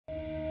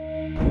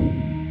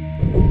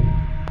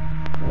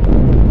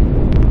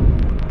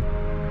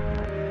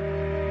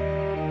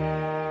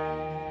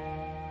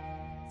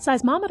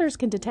Seismometers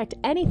can detect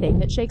anything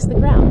that shakes the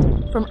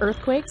ground, from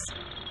earthquakes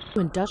to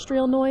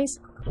industrial noise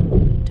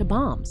to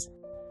bombs.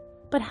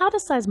 But how do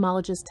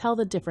seismologists tell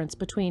the difference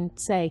between,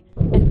 say,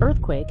 an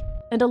earthquake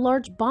and a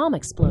large bomb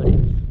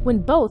exploding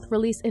when both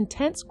release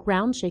intense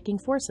ground-shaking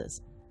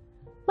forces?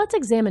 Let's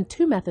examine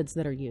two methods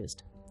that are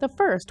used. The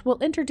first will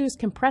introduce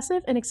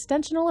compressive and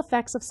extensional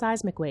effects of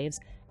seismic waves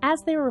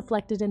as they are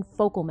reflected in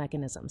focal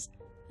mechanisms,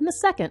 and the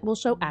second will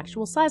show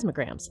actual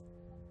seismograms.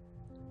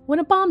 When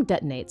a bomb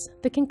detonates,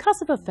 the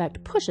concussive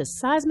effect pushes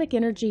seismic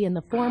energy in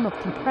the form of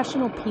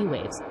compressional P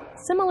waves,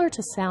 similar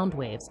to sound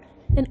waves,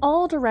 in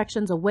all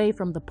directions away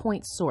from the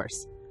point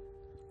source.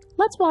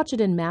 Let's watch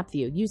it in map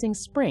view using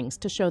springs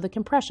to show the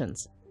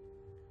compressions.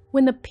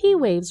 When the P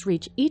waves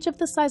reach each of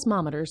the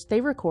seismometers,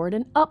 they record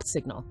an up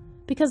signal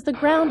because the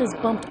ground is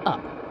bumped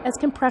up as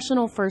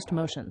compressional first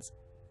motions.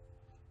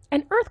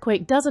 An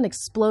earthquake doesn't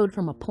explode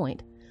from a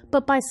point,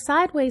 but by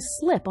sideways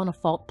slip on a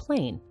fault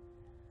plane.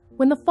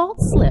 When the fault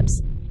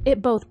slips,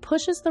 it both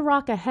pushes the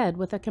rock ahead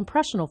with a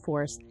compressional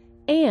force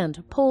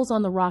and pulls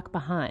on the rock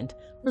behind,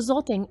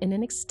 resulting in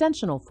an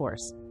extensional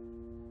force.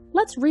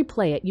 Let's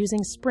replay it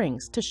using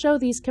springs to show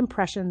these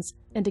compressions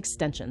and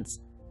extensions.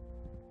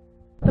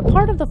 The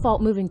part of the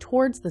fault moving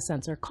towards the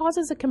sensor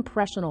causes a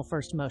compressional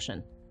first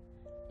motion,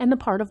 and the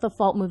part of the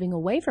fault moving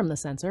away from the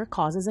sensor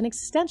causes an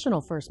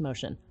extensional first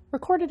motion,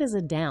 recorded as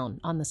a down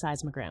on the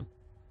seismogram.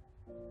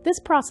 This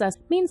process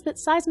means that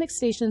seismic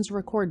stations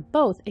record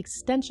both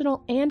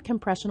extensional and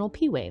compressional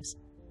P waves.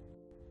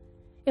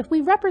 If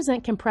we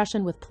represent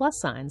compression with plus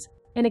signs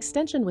and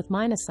extension with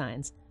minus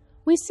signs,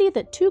 we see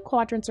that 2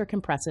 quadrants are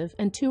compressive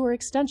and 2 are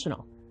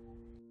extensional.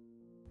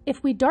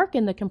 If we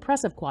darken the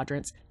compressive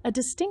quadrants, a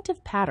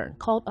distinctive pattern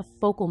called a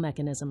focal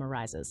mechanism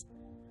arises.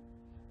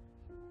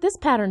 This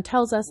pattern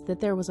tells us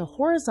that there was a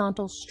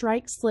horizontal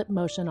strike-slip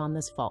motion on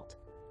this fault.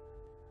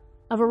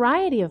 A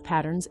variety of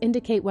patterns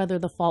indicate whether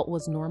the fault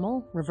was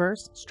normal,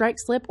 reverse,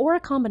 strike-slip, or a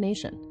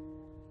combination.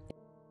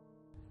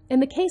 In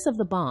the case of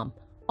the bomb,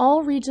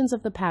 all regions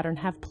of the pattern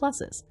have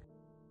pluses.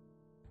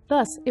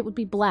 Thus, it would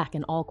be black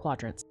in all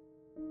quadrants.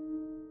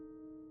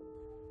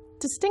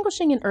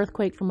 Distinguishing an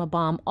earthquake from a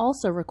bomb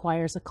also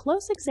requires a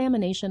close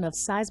examination of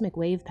seismic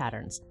wave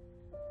patterns.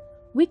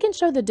 We can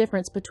show the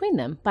difference between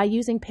them by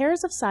using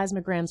pairs of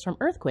seismograms from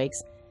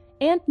earthquakes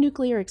and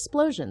nuclear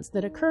explosions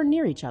that occur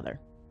near each other.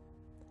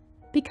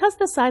 Because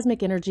the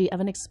seismic energy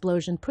of an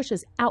explosion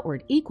pushes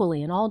outward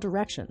equally in all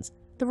directions,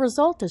 the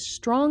result is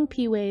strong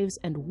P waves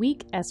and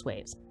weak S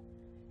waves.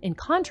 In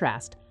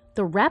contrast,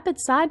 the rapid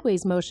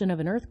sideways motion of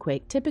an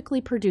earthquake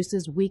typically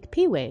produces weak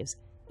P waves,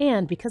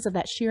 and because of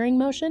that shearing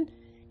motion,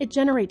 it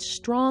generates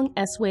strong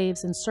S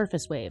waves and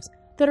surface waves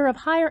that are of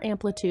higher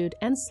amplitude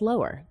and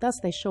slower, thus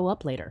they show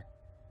up later.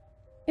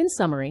 In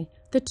summary,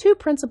 the two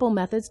principal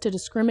methods to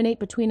discriminate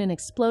between an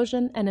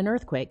explosion and an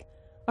earthquake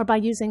are by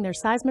using their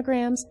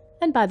seismograms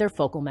and by their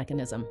focal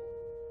mechanism.